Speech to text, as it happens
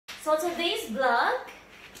So today's vlog,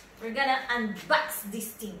 we're gonna unbox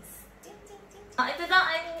these things. Ito daw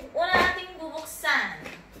ay una nating bubuksan.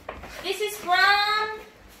 This is from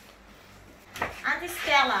Auntie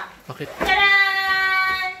Stella. Okay.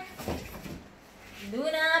 Tadaan!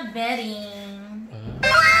 Luna bedding.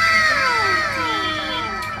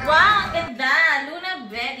 Wow, ang ganda! Luna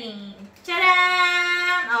bedding.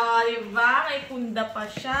 Tadaan! Oh, diba? May punda pa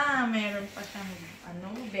siya. Meron pa siyang,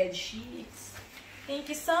 bed sheets. Thank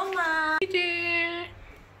you so much.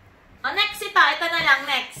 Oh, next ito. Ito na lang.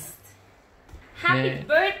 Next. Happy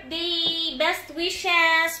birthday! Best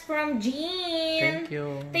wishes from Jean. Thank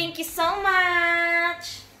you. Thank you so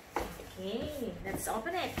much. Okay, let's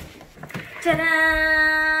open it.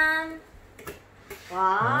 Ta-da!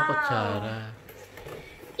 Wow! Kutsara.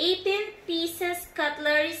 18 pieces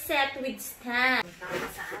cutlery set with stand. Tama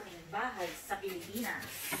sa aming bahay sa Pilipinas.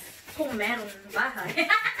 Kung meron bahay.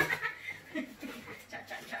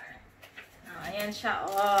 Char. Oh, ayan siya.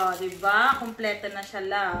 Oh, diba? Kompleto na siya,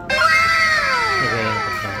 love.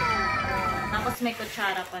 Tapos may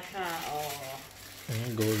kutsara pa siya. Oh.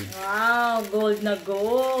 Gold. Wow, gold na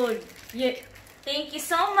gold. Yeah. Thank you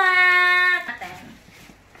so much.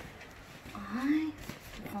 Ay,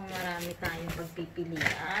 mukhang marami tayong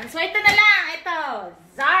pagpipilian. So, ito na lang. Ito,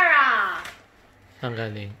 Zara. Ang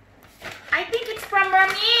galing. I think it's from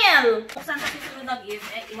Ramil. Kung saan kasi sunod nag-give,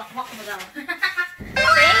 iwakwak mo daw.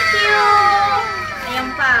 Thank you! Ayan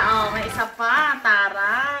pa. Oh, may isa pa.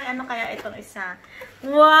 Taray. Ano kaya itong isa?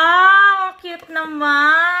 Wow! Cute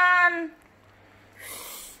naman!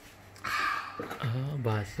 Ah,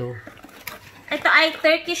 baso. Ito ay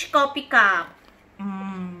Turkish coffee cup.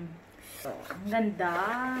 Ang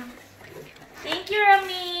ganda. Thank you,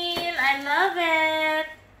 Ramil. I love it.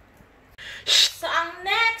 So, ang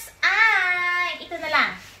next ay, ito na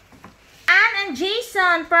lang. Anne and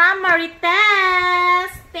Jason from Marites.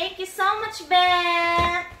 Thank you so much,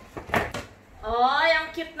 Beth. Oh, ang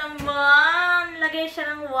cute naman. Lagay siya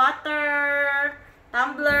ng water,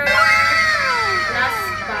 tumbler, glass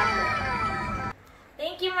bottle.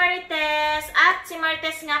 Thank you, Marites. At si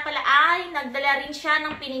Marites nga pala ay nagdala rin siya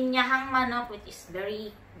ng pininyahang manok, which is very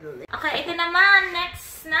delicious. Okay, ito naman.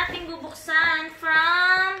 Next nating bubuksan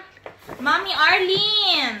from Mommy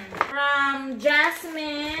Arlene. From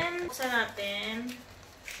Jasmine. Buksan natin.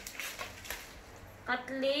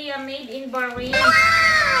 Katleya made in Bahrain.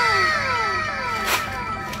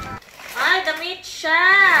 Ay, damit siya.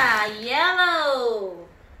 Yellow.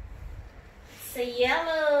 It's a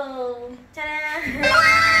yellow. Ta-da!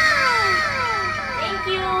 Thank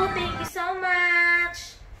you. Thank you so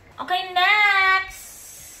much. Okay, next.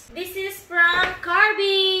 This is from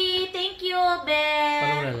Carby. Thank you, Beth.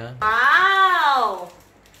 Parang wala lang. Wow!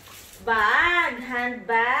 Bag.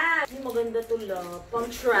 Handbag. Maganda to, love. Pang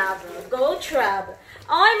travel. Go travel.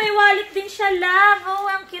 Ay, may wallet din siya, love. Oh,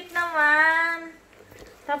 ang cute naman.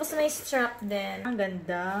 Tapos may strap din. Ang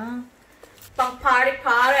ganda. Pang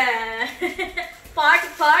party-party.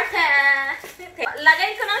 Party-party.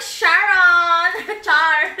 Lagay ko ng Sharon.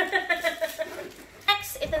 Char.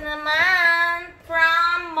 Next, ito naman.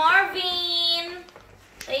 From Marvin.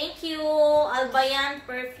 Thank you. Albayan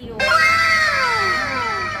perfume.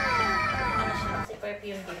 Ano siya? Si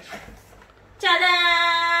perfume din siya. Tada!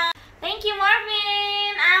 Thank you,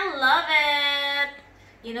 Marvin. I love it.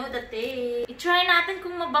 You know the taste. I-try natin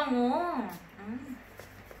kung mabango.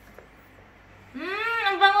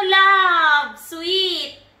 Ang bango, love.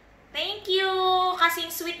 Sweet. Thank you.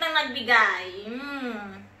 Kasing sweet nang nagbigay.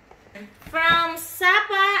 From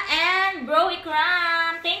Sapa and Bro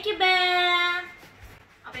Ikram. Thank you, Ben.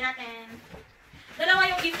 Open natin. Dalawa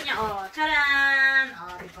yung gift niya. Oh, charan.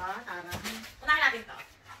 Oh, diba? Tarang. Unahin natin to.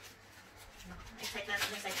 Excite na.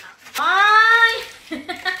 Ay!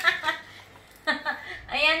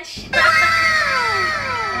 Ayan siya.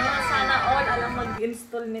 Oh, sana all alam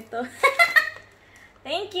mag-install nito.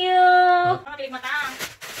 Thank you! Makilig mata.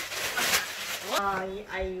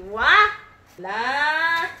 Ay, wah!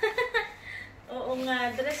 La! Oo nga,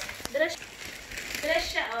 dress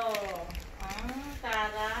siya, oh.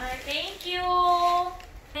 Taray. Thank you!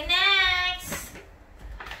 Okay, next!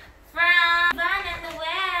 From Van and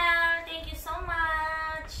Noel. Thank you so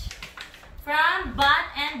much! From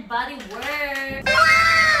Bath and Body Works.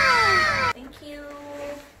 Thank you!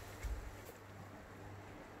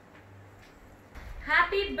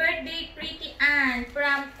 Happy birthday, Pretty Ann,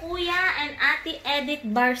 from Kuya and Ate Edith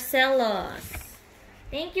Barcelos.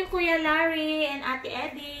 Thank you, Kuya Larry and Ate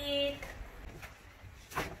Edith.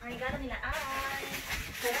 Ang regalo nila ay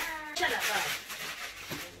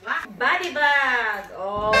body bag.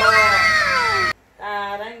 Oh,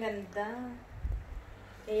 tarang ganda.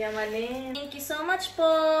 Yamanin. Thank you so much po.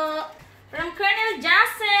 From Colonel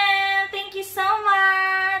Jason. Thank you so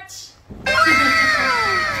much.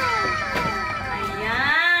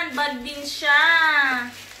 Ayan. Bag din siya.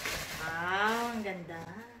 Wow, ang ganda.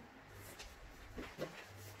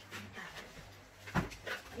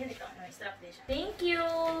 Ayan, ito. Strap din siya. Thank you.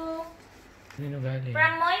 Sino galing?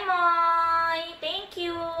 From Moy Moy. Thank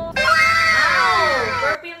you. Wow!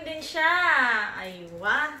 Perfume din siya.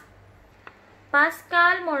 Aywa.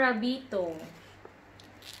 Pascal Morabito.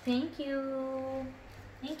 Thank you.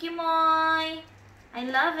 Thank you, Moy. I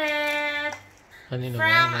love it. Kanino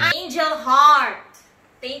From galing? Angel Heart.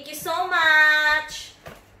 Thank you so much.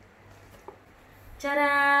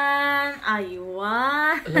 Charan!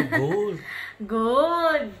 Aywa. Alam, gold.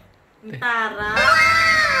 Good. Tara.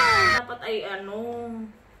 Dapat ay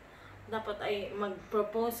dapat ay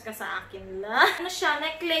mag-propose ka sa akin la. Ano siya,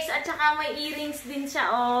 necklace at saka may earrings din siya.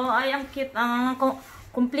 Oh, ay ang cute.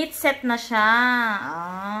 Complete set na siya.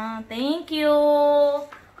 Thank you.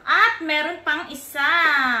 At meron pang isa.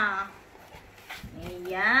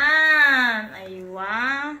 Ayan.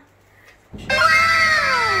 Aywa.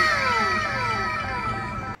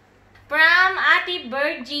 From Ate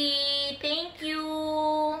Virgie. Thank you.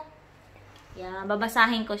 Yan,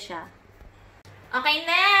 babasahin ko siya. Okay,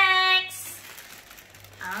 next.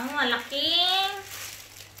 Ang malaking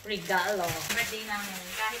regalo. Birthday namin.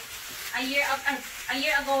 Kahit a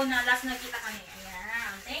year ago na last nakita kami.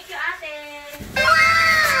 Ayan. Thank you, ate.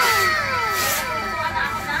 Nagpupuan na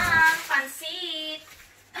ako ng pansit.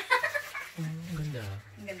 Ang ganda.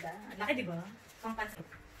 Ang ganda. Laki, di ba? Pang pansit.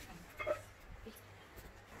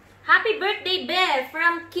 Happy birthday, Beth,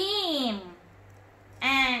 from Kim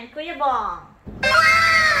and Kuya Bong.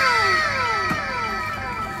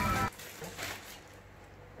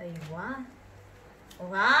 Aywa.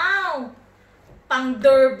 Wow! Pang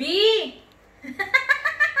derby!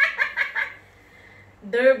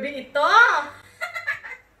 Derby ito!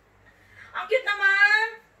 Ang cute naman!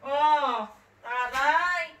 Oh!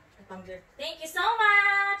 Taray! Pang derby. Thank you so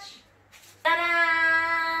much!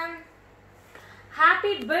 Tadam!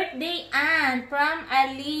 Happy birthday, Anne, from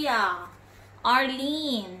Aliyah.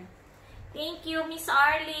 Arlene. Thank you, Miss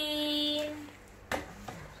Arlene.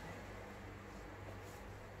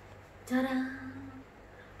 Tada!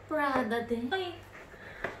 Prada din. Ay,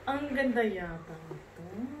 ang ganda yata ito.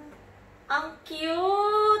 Ang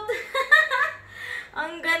cute!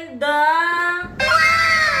 Ang ganda!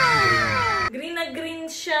 Green na green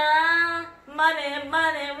siya. Money,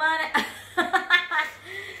 money, money.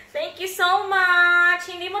 Thank you so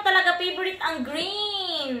much. Hindi mo talaga favorite ang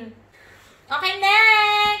green. Okay,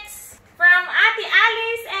 next. From Ate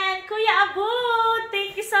Alice and Kuya Abud.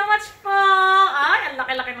 Thank you so much po. Ay, ang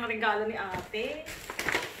laki-laki ng regalo ni ate.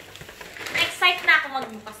 Na-excite na ako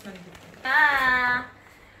magbukas ng dito.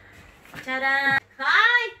 Tada!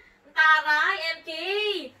 Hi! Taray! MK!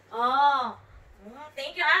 Oh!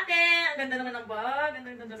 Thank you, ate! Ang ganda naman ng bag. Ang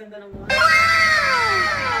ganda ng bag.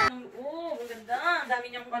 Oh, ang ganda. Ang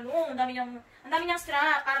dami niyang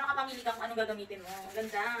strap para makapamili ka kung anong gagamitin mo. Ang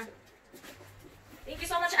ganda. Thank you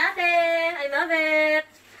so much, ate! I love it!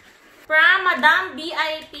 From Madam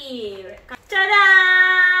VIP.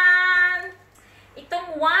 Tadaan!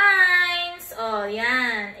 Itong wines. Oh,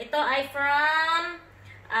 yan. Ito ay from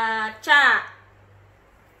Cha.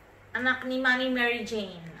 Anak ni Mami Mary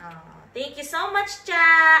Jane. Oh, thank you so much,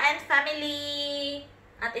 Cha and family.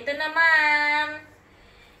 At ito naman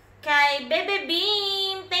kay Bebe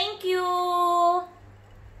Beam. Thank you.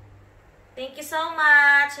 Thank you so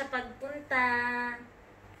much sa pagpunta.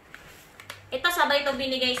 Ito, sabay ito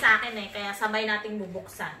binigay sa akin eh. Kaya sabay nating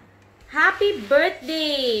bubuksan. Happy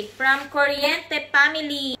birthday from Corriente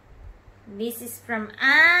family. This is from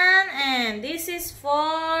Anne and this is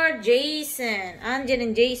for Jason. Angel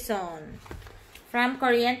and Jason. From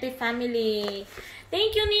Corriente family.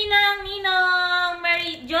 Thank you, Ninang,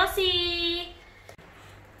 Mary Josie.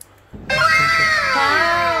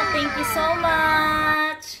 Wow, thank you so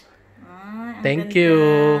much. Thank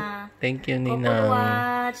you. Thank you, Ninang.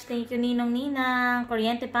 Watch. Thank you, Ninang.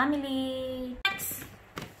 Corriente family. Next.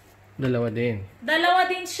 Dalawa din. Dalawa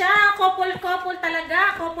din siya. Couple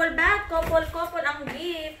talaga. Couple bag. Couple ang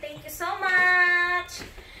gift. Thank you so much.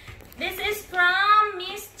 This is from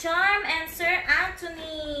Miss Charm and Sir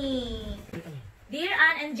Anthony. Dear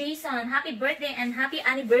Anne and Jason, happy birthday and happy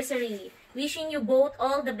anniversary. Wishing you both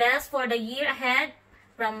all the best for the year ahead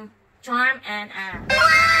from Charm and Anne.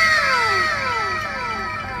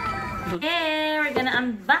 Okay, we're gonna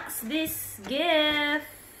unbox this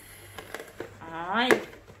gift. Ay,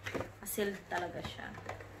 sealed talaga siya.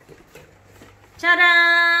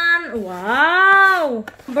 Charan! Wow!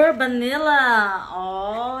 Amber Vanilla.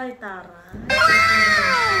 Oh, taray.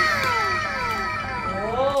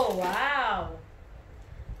 Oh, wow.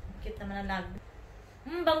 Cute naman ang lag.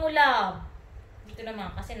 Bango love. Dito naman,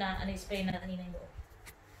 kasi spray na kanina yung loob.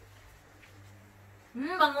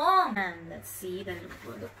 Bango. And let's see the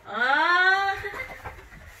look. Ah!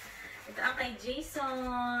 Ito ang kay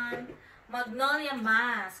Jason. Magnolia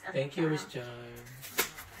Mask. Thank you, Miss John.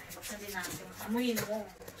 Buksan din natin. Amuyin mo.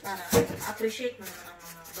 Para appreciate mo naman ang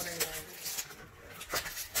mga barangay.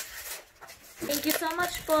 Thank you so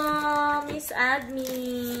much po, Miss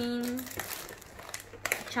Admin.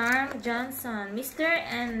 Charm Johnson. Mr.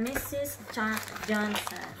 and Mrs.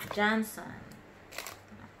 Johnson.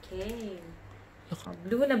 Okay.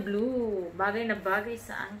 Blue na blue. Bagay na bagay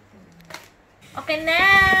sa akin. Okay,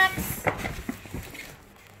 next!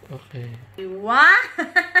 Okay. Wow!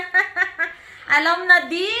 Alam na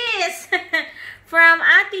this! From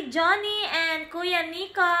Ate Johnny and Kuya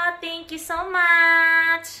Nico. Thank you so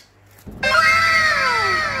much!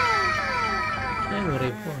 Ay,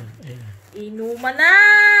 maray po. Ayan. Inuman na!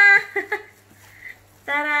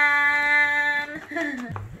 Taran!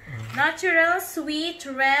 Natural sweet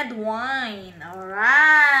red wine.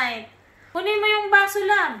 Alright! Kunin mo yung baso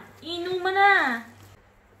lang. Inuman na!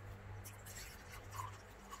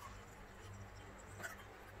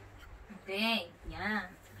 Okay. Yan.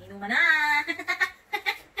 Inuman na!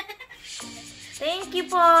 Thank you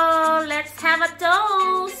po! Let's have a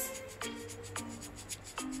toast!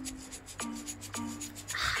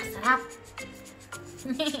 Sarap.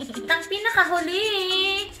 Ang pinakahuli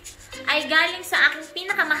ay galing sa aking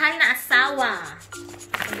pinakamahal na asawa.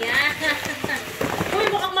 Ayan. Uy,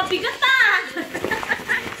 mukhang mabigat ah!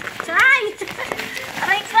 Chay!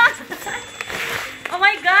 Aray ko! Oh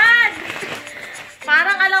my God!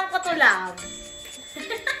 Parang alam ko to lang.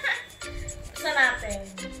 Buksan natin.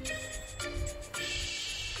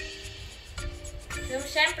 So,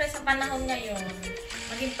 syempre, sa panahon ngayon,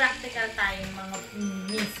 maging practical tayo mga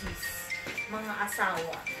misis, mga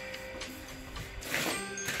asawa.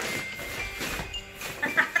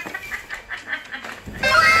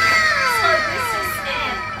 So, this is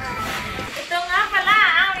it. Ito nga pala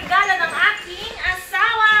ang regalo ng aking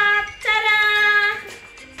asawa. Tada!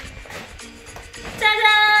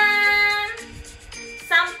 Tada!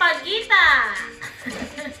 Sampagita!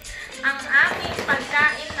 Ang aming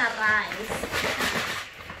pagkain na rice.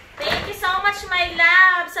 Thank you so much, my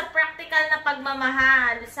love, sa practical na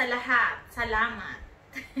pagmamahal sa lahat. Salamat.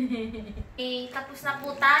 Okay, tapos na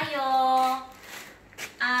po tayo.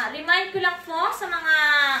 Remind ko lang po sa mga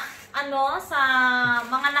sa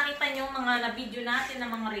mga nakita nyo, mga na-video natin na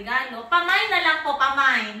mga regalo. Pamain na lang po,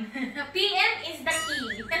 pamain. PM is the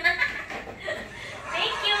key.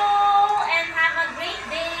 Thank you!